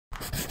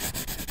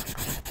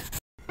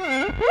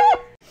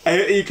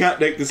You can't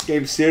take this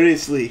game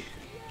seriously.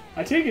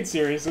 I take it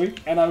seriously,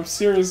 and I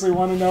seriously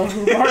want to know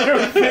who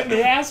Mario bit in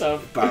the ass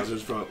of.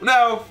 Bowser's from.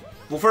 No!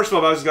 Well, first of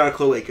all, Bowser's got a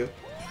cloaca.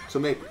 So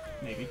maybe.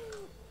 Maybe.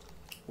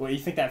 Well, you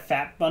think that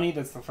fat bunny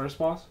that's the first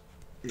boss?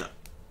 No.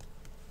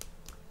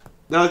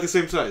 They're like the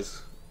same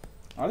size.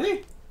 Are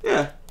they?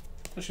 Yeah.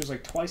 I thought she was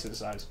like twice his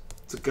size.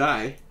 It's a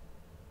guy.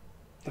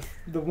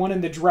 The one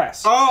in the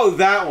dress. Oh,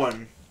 that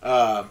one.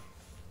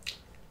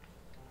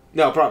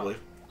 No, probably.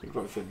 You can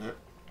probably fit in that.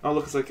 Oh,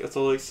 look, it's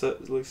all like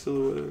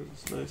silhouette.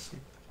 It's nice.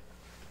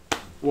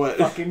 What?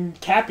 Fucking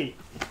Cappy.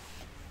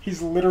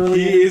 He's literally.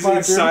 He is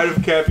inside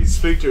of Cappy's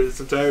sphincter this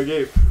entire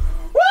game.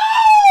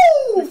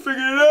 Woo! We figured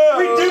it out.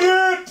 We did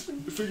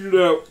it. We figured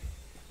it out.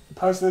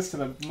 Post this to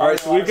the. All right,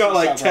 so we've got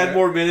like 10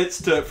 more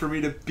minutes for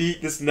me to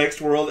beat this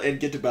next world and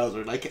get to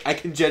Bowser. Like I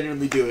can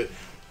genuinely do it.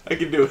 I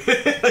can do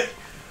it.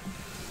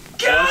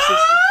 Go!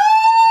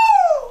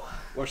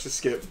 Watch this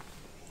skip.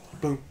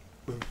 Boom,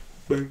 boom,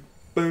 boom,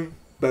 boom,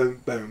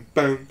 boom, boom,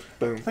 boom,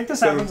 boom. I think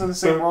this happens in the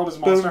same world as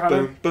Monster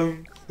Hunter.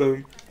 Boom,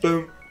 boom,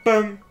 boom,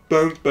 boom,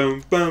 boom, boom,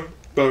 boom, boom,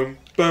 boom,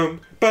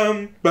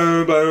 boom,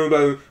 boom, boom,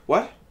 boom.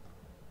 What?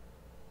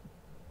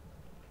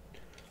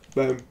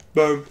 Boom,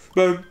 boom,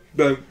 boom,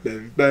 boom,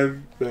 boom,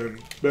 boom, boom,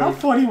 boom. How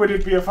funny would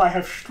it be if I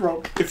have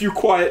stroke? If you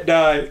quiet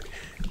die.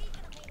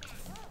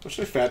 What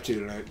should I fap to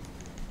tonight?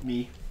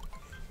 Me.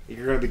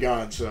 You're gonna be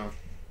gone, so.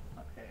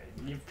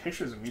 You have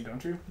pictures of me,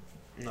 don't you?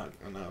 Not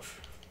enough.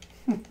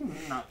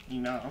 Not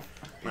enough.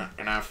 Not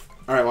enough.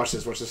 Alright, watch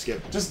this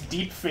skip. Just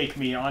deep fake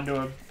me onto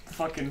a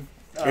fucking.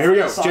 Here we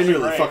go.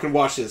 Genuinely, Ray. fucking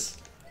watch this.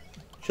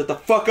 Shut the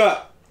fuck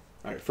up.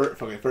 All right,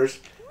 first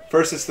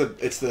it's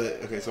the.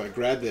 Okay, so I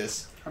grab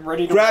this. I'm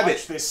ready to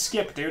watch this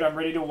skip, dude. I'm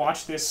ready to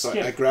watch this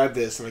skip. So I grab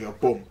this and I go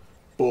boom,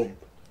 boom,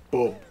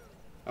 boom.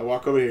 I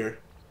walk over here,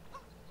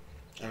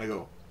 and I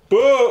go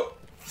boom.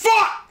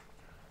 Fuck.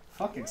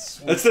 Fucking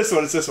sweet. It's this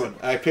one. It's this one.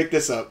 I pick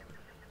this up.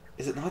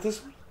 Is it not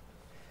this one?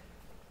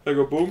 I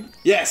go boom.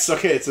 Yes.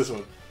 Okay, it's this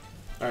one.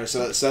 All right,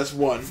 so that's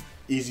one.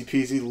 Easy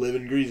peasy,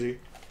 living greasy.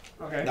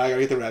 Okay. Now I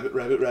gotta get the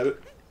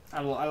rabbit.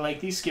 I like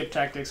these skip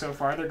tactics so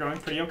far. They're going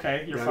pretty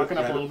okay. You're Rabbit, fucking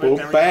up a little boom,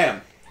 bit. There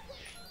bam.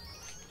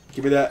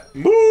 Give me that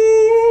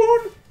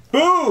moon.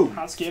 Boom.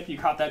 Hot skip. You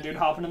caught that dude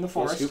hopping in the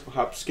forest.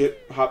 Hop,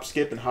 skip,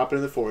 and hopping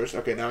in the forest.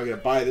 Okay, now I gotta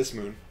buy this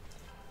moon.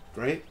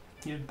 Right?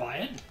 You buy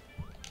it?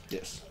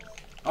 Yes.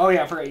 Oh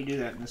yeah, I forgot you do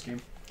that in this game.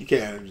 You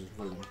can.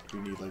 We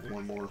need like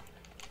one more.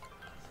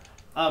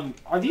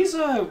 Are these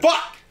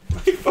Fuck!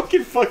 I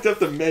fucking fucked up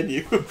the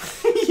menu.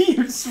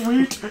 You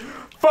sweet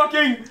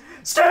fucking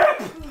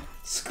skip!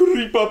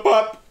 Screep up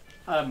up.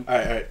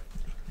 Alright.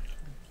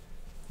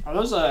 Are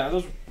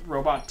those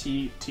robot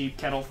tea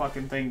kettle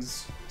fucking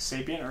things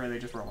sapient, or are they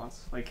just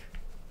robots? Like.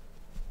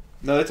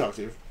 No, they talk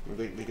to you.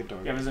 They can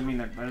talk. Yeah, doesn't mean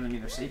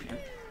they're sapient.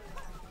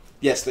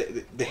 Yes,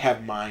 they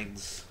have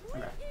minds.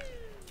 Okay.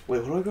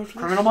 Wait, what do I go for?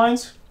 Criminal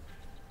minds?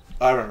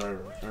 I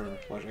remember.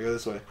 Watch, I go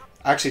this way.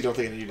 I actually don't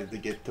think I needed to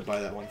get to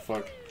buy that one.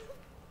 Fuck.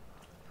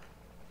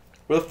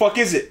 Where the fuck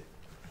is it?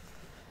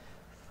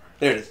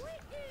 There it is.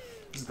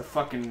 This is the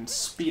fucking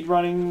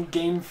speedrunning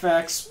game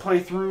facts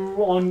playthrough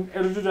on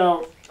edited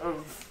out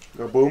of.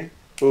 Go boom,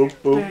 boom,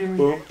 boom,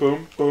 boom,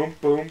 boom, boom,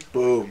 boom,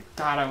 boom.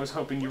 God, I was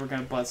hoping you were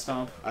gonna butt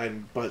stomp. I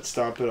didn't butt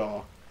stomp at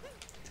all.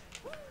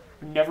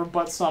 Never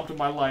butt stomped in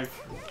my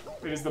life.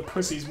 It is the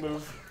pussy's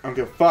move. I don't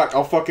give a fuck.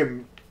 I'll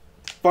fucking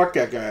fuck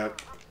that guy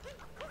up.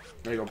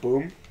 There you go,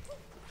 boom.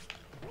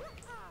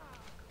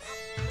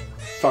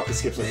 Fuck the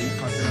skips like you.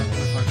 Fuck it up.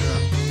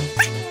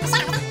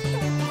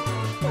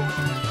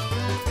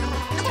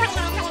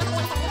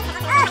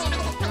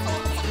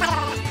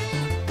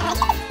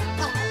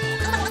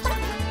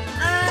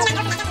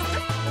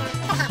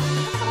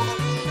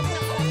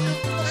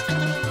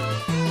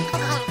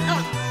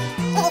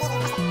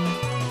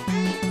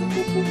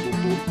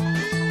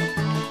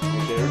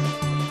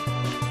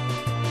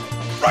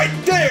 Right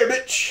there,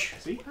 bitch!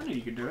 See? I knew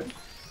you could do it.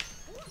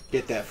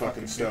 Get that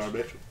fucking star,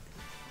 bitch.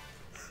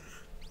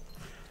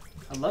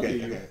 I love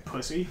you,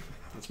 pussy.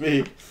 That's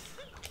me.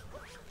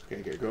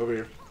 Okay, go over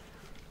here.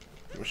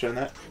 You want to share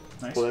that?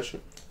 Nice. Pull that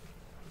shit.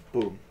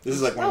 Boom. This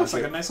is like one Oh, of it's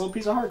like a nice little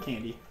piece of hard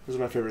candy. This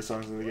is my favorite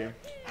songs in the game.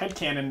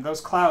 Headcanon,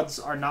 those clouds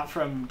are not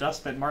from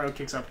dust that Mario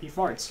kicks up, he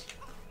farts.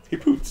 He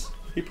poots.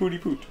 He pooty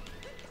poot.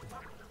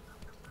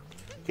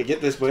 Okay, get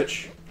this,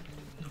 Butch.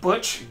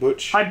 Butch?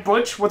 Butch. Hi,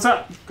 Butch, what's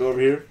up? Go over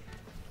here.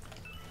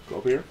 Go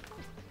over here.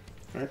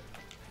 Alright.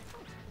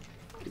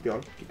 Keep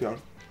going. Keep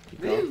going.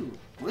 Keep going.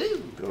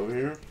 Woo! Go over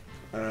here.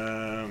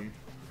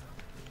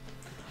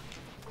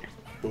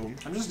 Boom.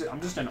 I'm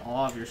just in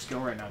awe of your skill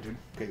right now, dude.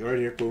 Okay, go right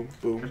here. Boom.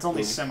 Boom. It's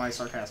only boom.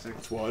 semi-sarcastic.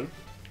 That's one.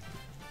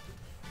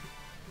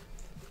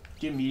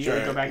 You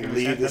immediately go back to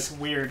his head. That's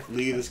weird.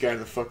 Leave this guy in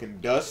the fucking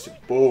dust.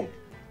 Boom.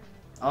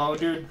 Oh,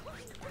 dude.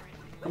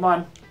 Come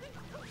on.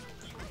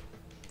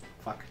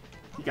 Fuck.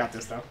 You got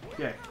this, though.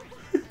 Yeah.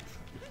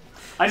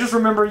 I just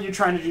remember you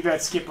trying to do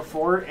that skip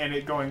before, and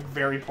it going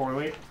very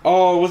poorly.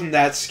 Oh, it wasn't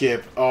that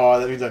skip. Oh,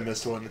 that means I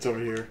missed one. It's over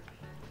here.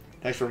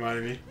 Thanks for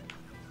reminding me.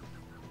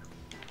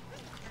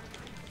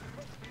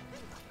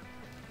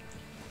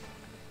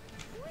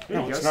 There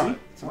no, you it's go, not.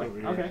 see? It's not over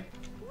here.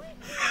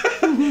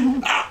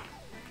 Okay.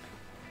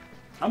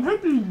 I'm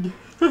helping.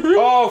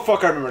 Oh,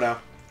 fuck, I remember now.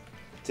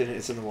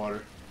 It's in the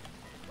water.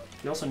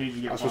 You also need to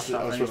get I was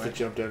supposed anyway. to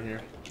jump down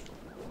here.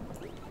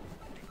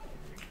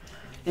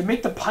 It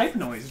make the pipe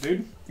noise,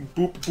 dude.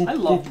 Boop, boop, I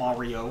love boop.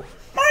 Mario.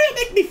 Mario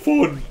make me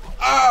fun.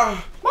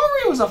 Ah!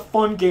 Mario is a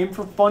fun game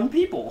for fun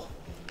people.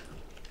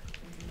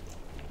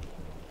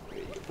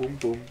 Boom,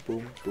 boom,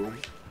 boom, boom.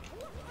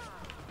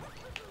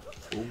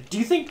 Boom. Do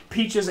you think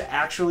Peach is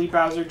actually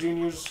Bowser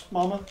Jr.'s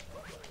mama?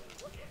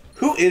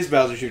 Who is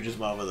Bowser Jr.'s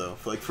mama, though?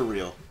 Like, for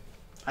real?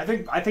 I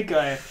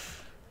think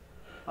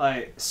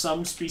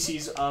some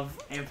species of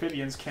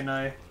amphibians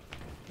can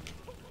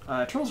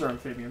trolls are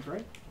amphibians,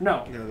 right?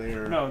 No. No,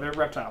 they're... No, they're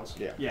reptiles.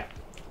 Yeah. Yeah.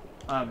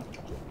 I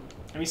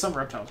mean, some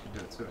reptiles can do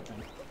it too, I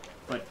think.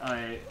 But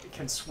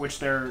can switch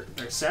their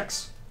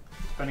sex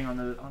depending on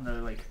the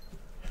like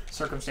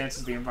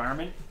circumstances of the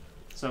environment.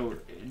 So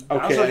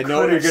Okay, Bowser I know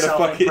what you're could have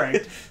gonna fucking...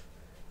 self-impregned.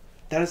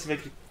 That doesn't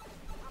make it...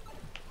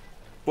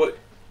 But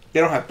they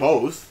don't have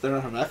both. They're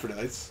not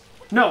hermaphrodites.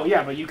 No,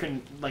 yeah, but you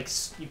can like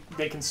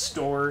they can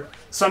store.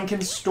 Some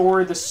can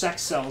store the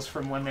sex cells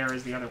from when there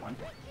is the other one.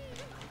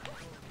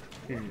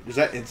 Is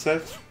that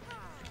incest?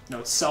 No,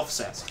 it's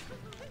self-cest.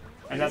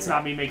 And that's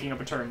not me making up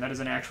a term. That is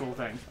an actual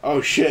thing.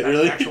 Oh shit! That's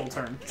Really? an actual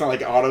term. It's not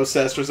like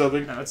auto-cest or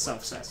something. No, it's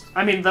self-cest.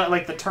 I mean,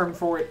 the term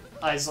for it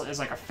is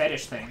like a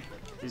fetish thing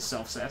is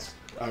self-cest.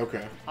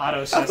 Okay.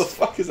 Auto-cest. How the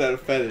fuck is that a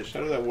fetish? How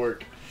does that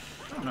work?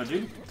 I don't know,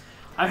 dude.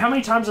 How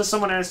many times has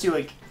someone asked you,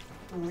 like,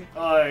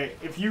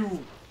 if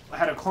you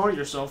had a clone of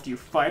yourself, do you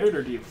fight it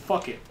or do you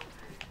fuck it?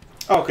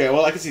 Okay,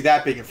 well, I can see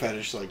that being a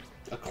fetish, like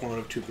a clone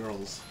of two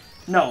girls.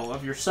 No,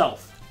 of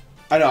yourself.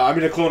 I know, I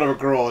mean a clone of a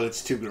girl and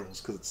it's two girls,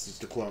 because it's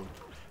just a clone.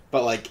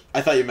 But, like,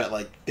 I thought you meant,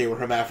 like, they were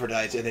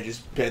hermaphrodites and they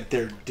just bent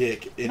their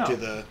dick into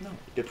the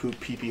poop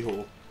pee-pee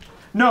hole.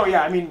 No,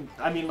 yeah, I mean,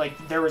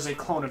 like, there was a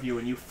clone of you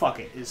and you fuck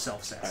it is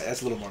self-cest. Alright,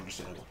 that's a little more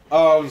understandable.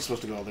 Oh, I wasn't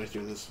supposed to go all the way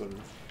through this.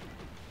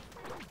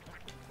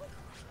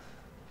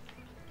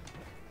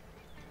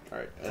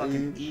 Alright,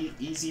 Fucking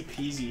easy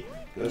peasy.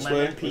 this lemon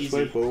way,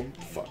 peasy. boom,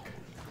 fuck.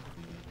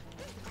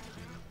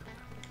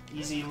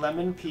 Easy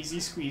lemon peasy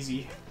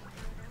squeezy.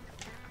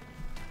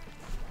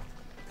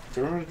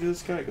 Do I remember to do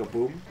this guy? Go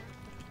boom.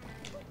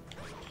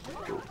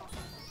 Boom.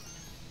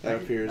 That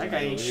appears That guy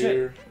over ain't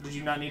here. shit. Did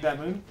you not need that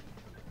moon?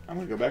 I'm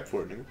gonna go back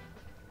for it, nigga.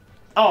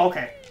 Oh,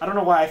 okay. I don't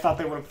know why I thought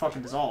they would have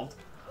fucking dissolved.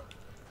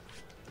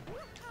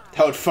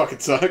 That would fucking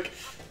suck.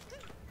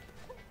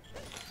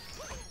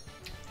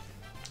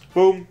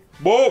 Boom.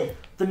 Boom!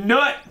 The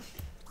nut!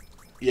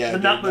 Yeah, The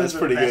dude, nut moves that's are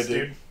pretty the best,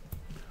 good,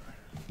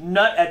 dude.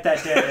 Nut at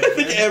that dead end. I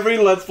think dude. every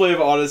Let's Play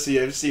of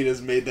Odyssey I've seen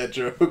has made that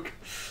joke.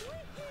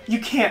 You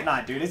can't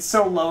not, dude. It's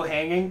so low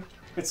hanging.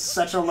 It's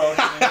such a low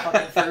hanging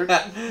fucking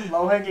fruit.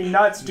 Low hanging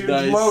nuts, dude.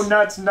 Nice. Low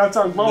nuts. Nuts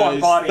are low on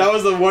body. That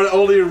was the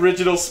only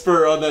original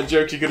spur on that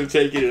joke you could have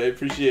taken, and I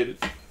appreciate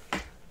it.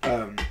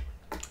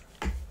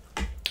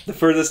 The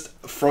furthest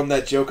from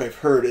that joke I've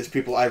heard is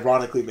people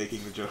ironically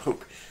making the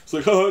joke. It's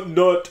like, oh,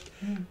 nut.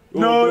 Oh,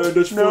 Nut, man,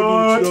 that's nut.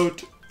 funny,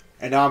 nut.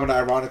 And now I'm gonna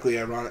ironically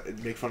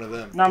make fun of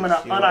them. Now I'm gonna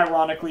 'cause, you know what?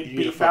 unironically You need to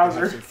beat fucking Bowser.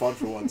 have some fun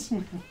for once.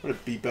 I'm gonna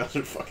beat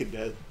Bowser fucking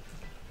dead.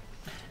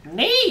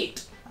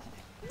 Neat!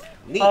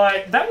 Neat.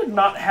 That would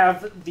not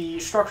have the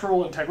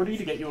structural integrity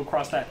to get you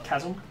across that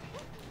chasm.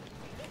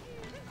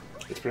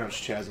 It's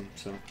pronounced chasm,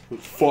 so.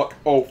 Fuck,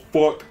 oh,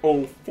 fuck,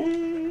 oh, fuck.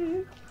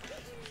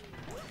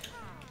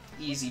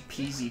 Easy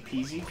peasy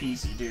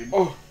peasy, dude.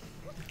 Oh.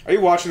 Are you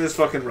watching this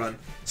fucking run?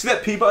 See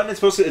that P button?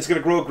 It's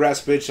gonna grow a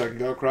grass bridge so I can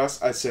go across.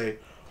 I say,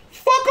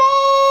 fuck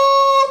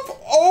off!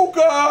 Oh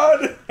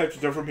god! I have to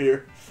jump from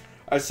here.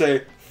 I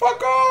say, fuck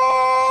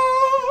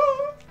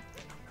off!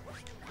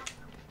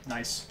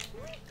 Nice.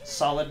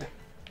 Solid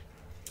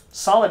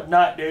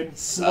nut, dude. Solid.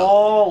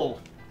 Small.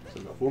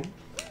 So go boom.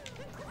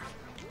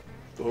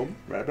 Boom.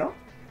 Right now.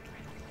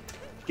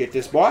 Get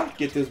this boy.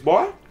 Get this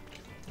boy.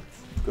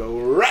 Go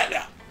right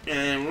now.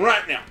 And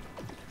right now.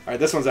 Alright,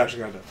 this one's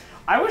actually gonna do.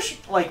 I wish,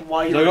 like,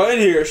 while I you're... go in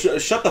here.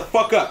 Shut the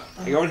fuck up.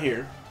 I go in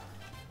here.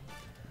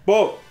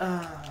 Boom.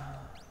 I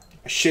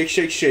shake,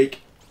 shake,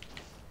 shake.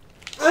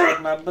 Shake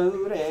my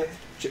booty.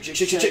 Shake, shake,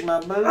 shake, Shake shake. my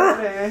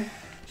booty.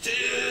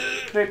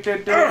 There we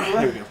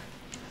go.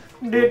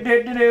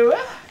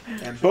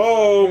 And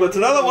boom. That's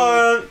another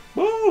one.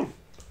 Boom.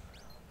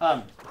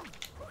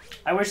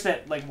 I wish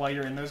that, like, while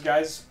you're in those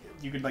guys,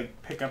 you could, like,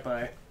 pick up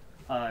a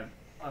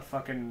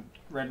fucking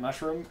red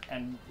mushroom,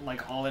 and,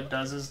 like, all it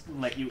does is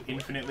let you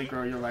infinitely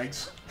grow your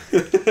legs.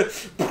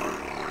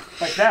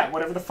 Like that,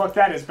 whatever the fuck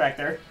that is back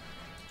there.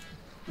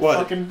 What?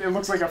 Fucking, it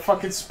looks like a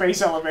fucking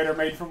space elevator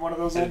made from one of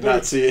those I old did not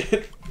dudes. see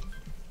it.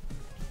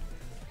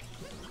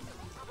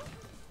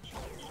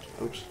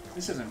 Oops.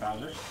 This isn't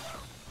Bowser.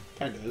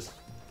 Kinda is.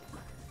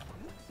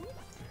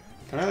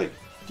 Can I, like...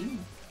 Do you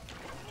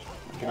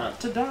Can I... want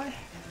to die?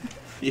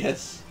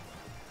 Yes.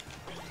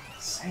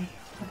 Same.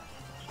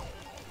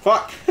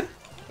 Fuck!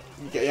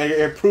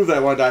 I prove that I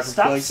want to die from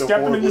Stop playing so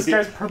stepping horribly. in this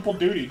guy's purple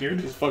duty, dude.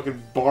 Just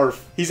fucking barf.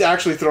 He's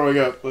actually throwing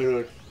up. Look,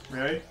 look.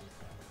 Really?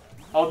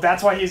 Oh,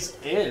 that's why he's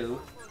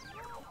ew.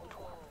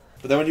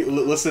 But then when you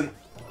listen,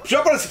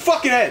 jump on his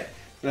fucking head.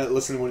 And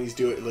listen when he's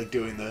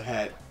doing the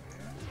hat.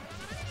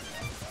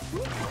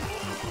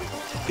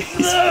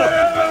 He's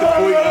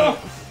going up.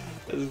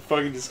 That's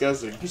fucking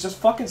disgusting. He's just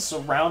fucking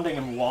surrounding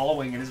and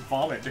wallowing in his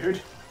vomit, dude.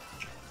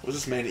 What does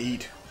this man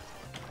eat?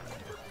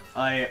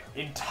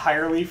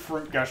 Entirely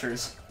fruit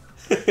gushers.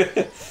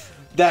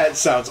 That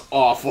sounds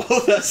awful.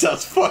 That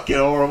sounds fucking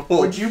horrible.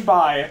 Would you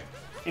buy,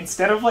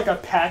 instead of like a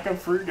pack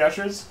of fruit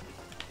gushers,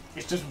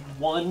 it's just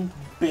one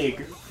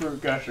big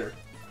fruit gusher?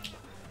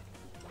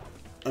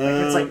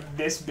 It's like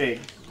this big.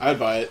 I'd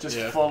buy it. Just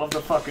full of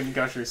the fucking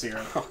gusher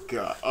syrup. Oh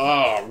god.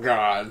 Oh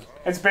god.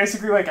 It's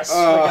basically like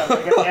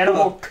like an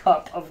edible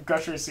cup of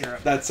gusher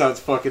syrup. That sounds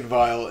fucking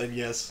vile, and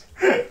yes.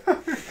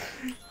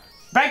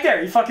 Back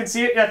there, you fucking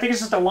see it? I think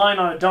it's just a line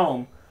on a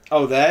dome.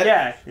 Oh, that?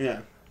 Yeah.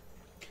 Yeah.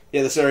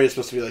 Yeah, this area is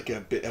supposed to be like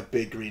a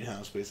big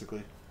greenhouse,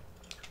 basically.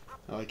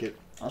 I like it.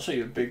 I'll show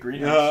you a big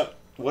greenhouse.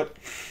 What?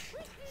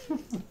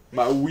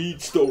 My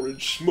weed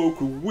storage,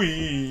 smoke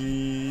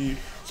weed.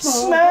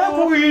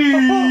 Smoke weed!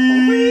 Smoke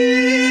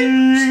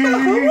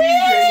weed!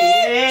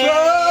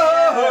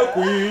 Smoke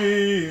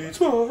weed!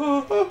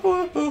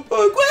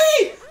 Smoke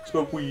weed!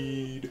 Smoke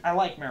weed! I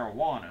like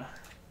marijuana.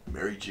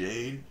 Mary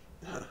Jane?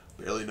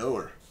 Barely know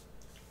her.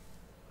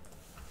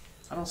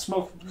 I don't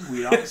smoke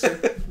weed,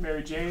 officer.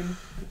 Mary Jane.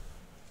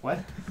 What?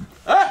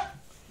 Ah!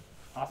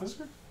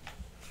 Officer?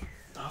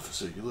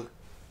 Officer, you look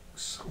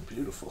so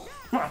beautiful.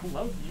 I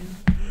love you.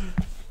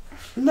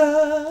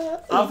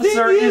 Love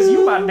Officer, is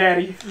you my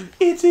daddy?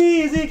 It's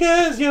easy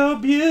cause you're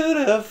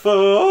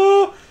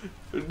beautiful.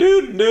 Do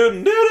do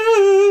do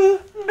do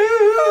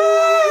do.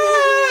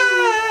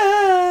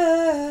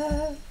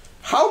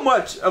 How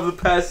much of the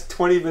past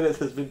 20 minutes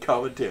has been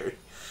commentary?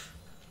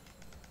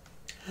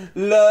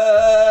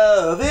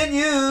 Loving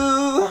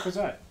you. What was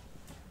that?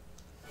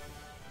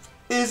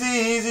 It's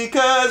easy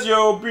cause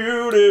you're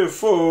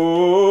beautiful.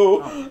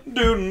 Oh.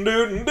 Do do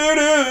do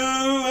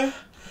do.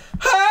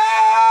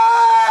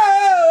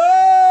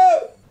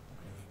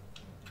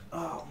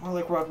 Oh, more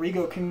like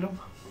Rodrigo Kingdom.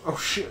 Oh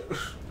shit.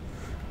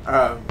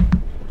 I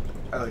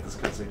like this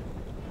cutscene.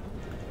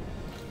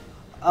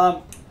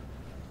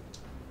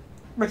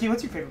 Ricky,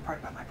 what's your favorite part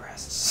about my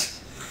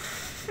breasts?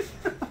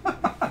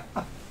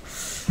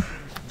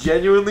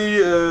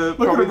 Genuinely,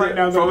 Look at him right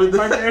now.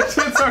 My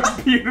breasts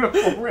are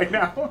beautiful right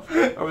now.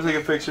 I'm gonna take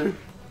a picture.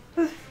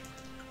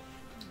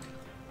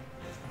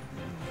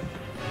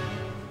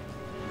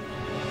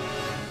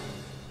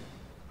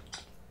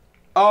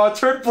 Oh, it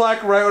turned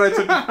black right when I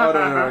took. Oh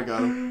no, I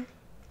got him.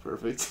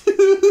 Perfect.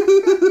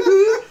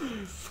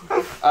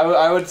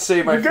 I would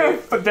say my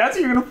favorite. But that's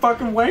you're gonna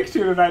fucking wank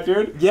to tonight,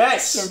 dude.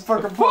 Yes.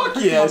 Fucking Fuck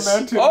yes.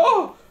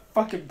 Oh.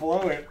 Fucking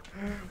blow it.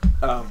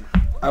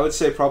 I would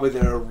say probably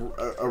the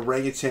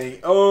orangutan.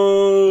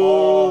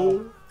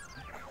 Oh.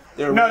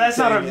 No, that's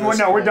not a. Well,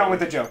 no, we're done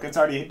with the joke. It's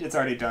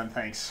already done.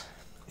 Thanks.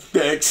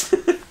 Thanks.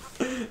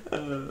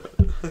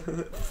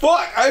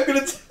 Fuck! I'm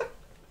gonna.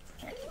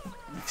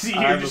 See,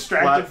 you're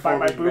distracted by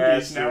my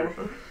boobies now.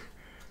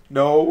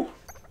 No.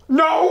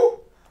 No.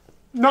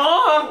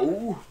 Nah.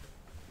 Oh.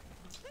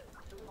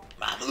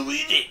 Mama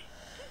Luigi.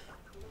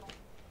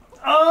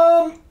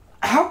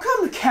 How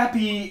come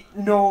Cappy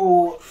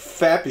no...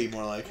 Fappy,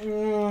 more like.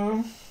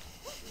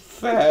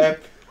 Fap.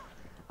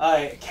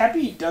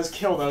 Cappy does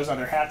kill those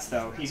other hats,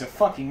 though. He's a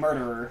fucking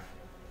murderer.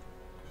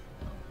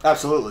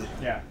 Absolutely.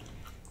 Yeah.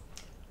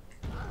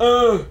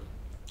 How'd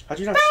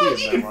you not see him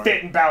He that can far?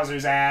 fit in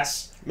Bowser's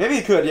ass. Maybe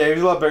he could, yeah, he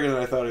was a lot bigger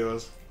than I thought he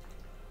was.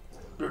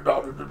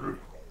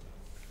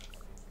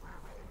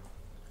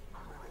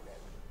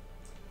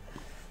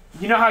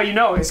 You know how you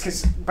know is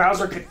because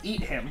Bowser could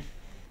eat him.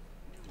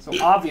 So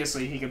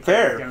obviously he could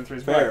get him through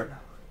his butt.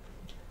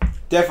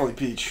 Definitely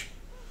Peach.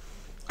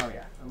 Oh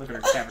yeah, look at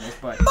her stabbing his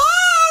butt. Mario!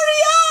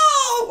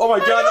 Oh my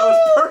god, that was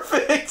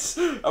perfect!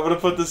 I'm gonna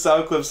put the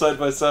sound clip side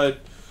by side.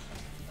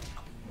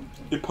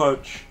 You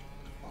punch.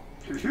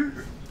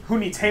 Who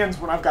needs hands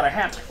when I've got a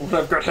hat? When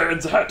I've got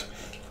hands hat.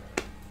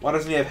 Why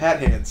doesn't he have hat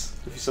hands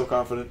if he's so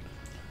confident?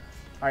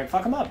 Alright,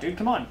 fuck him up, dude,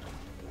 come on.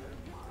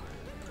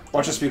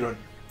 Watch the speedrun.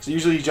 So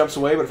usually he jumps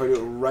away, but if I do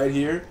it right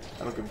here,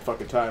 I don't give him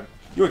fucking time.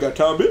 You ain't got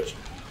time, bitch.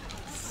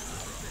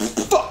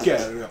 Fuck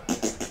yeah.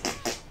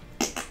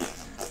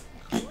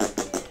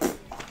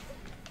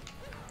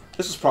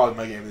 This was probably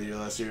my game of the year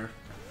last year.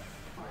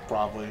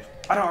 Probably.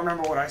 I don't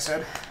remember what I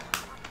said.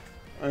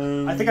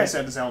 I think I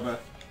said Zelda.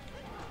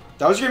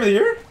 That was your game of the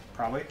year?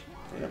 Probably.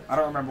 Yeah. I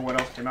don't remember what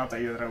else came out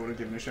that year that I would have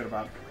given a shit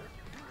about.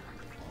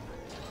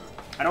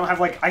 I don't have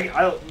like I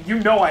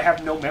I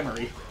have no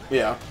memory.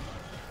 Yeah.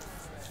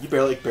 You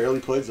barely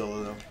played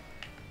Zelda though.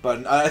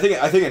 But I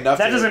think enough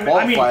that to doesn't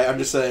qualify. I'm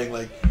just saying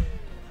like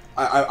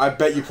I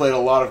bet you played a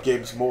lot of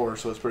games more,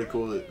 so it's pretty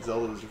cool that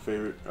Zelda was your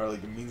favorite, or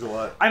like it means a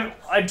lot.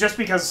 Just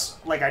because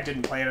like I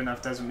didn't play it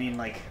enough doesn't mean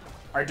like,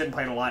 or I didn't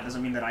play it a lot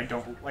doesn't mean that I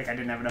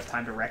didn't have enough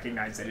time to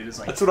recognize that it is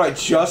like. That's what I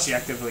just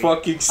objectively.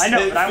 fucking said. I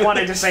know, but I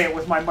wanted to say it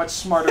with my much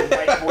smarter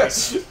white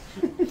voice.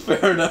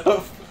 Fair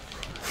enough.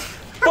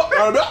 Look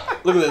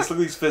at this. Look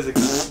at these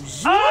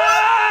physics.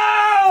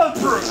 Ah!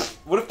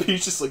 What if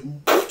Peach just like...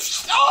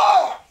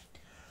 Oh!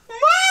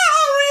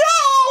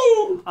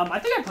 Mario! I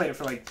think I played it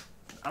for like,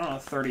 I don't know,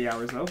 30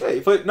 hours though. Yeah,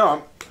 you played... No,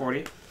 I'm...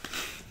 40.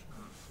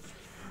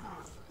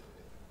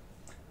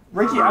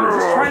 Ricky, I was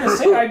just trying to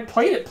say I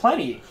played it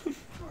plenty.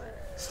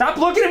 Stop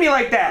looking at me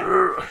like that!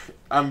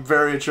 I'm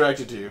very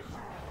attracted to you.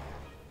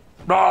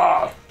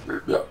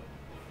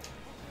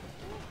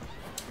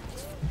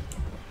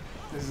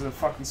 This is a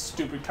fucking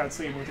stupid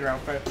cutscene with your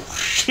outfit.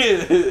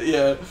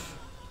 Yeah.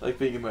 I like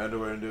being in my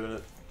underwear and doing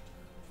it.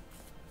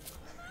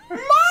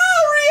 Mario!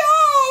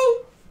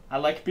 I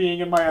like being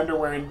in my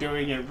underwear and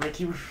doing it.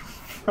 Ricky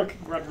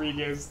fucking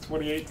Rodriguez,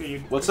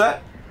 2018. What's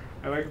that?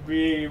 I like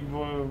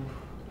being...